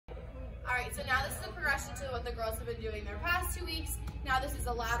All right, so now this is a progression to what the girls have been doing their past 2 weeks. Now this is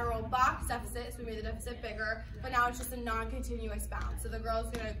a lateral box deficit, so we made the deficit bigger, but now it's just a non-continuous bound. So the girl's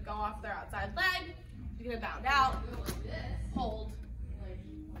gonna go off their outside leg, you're gonna bound out, hold,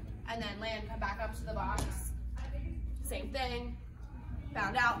 and then land, come back up to the box. Same thing,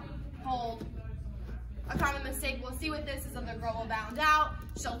 bound out, hold. A common mistake we'll see with this is that the girl will bound out,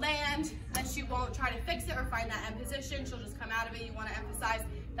 she'll land, and she won't try to fix it or find that end position. She'll just come out of it. You want to emphasize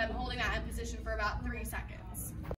them holding that end position for about 3 seconds.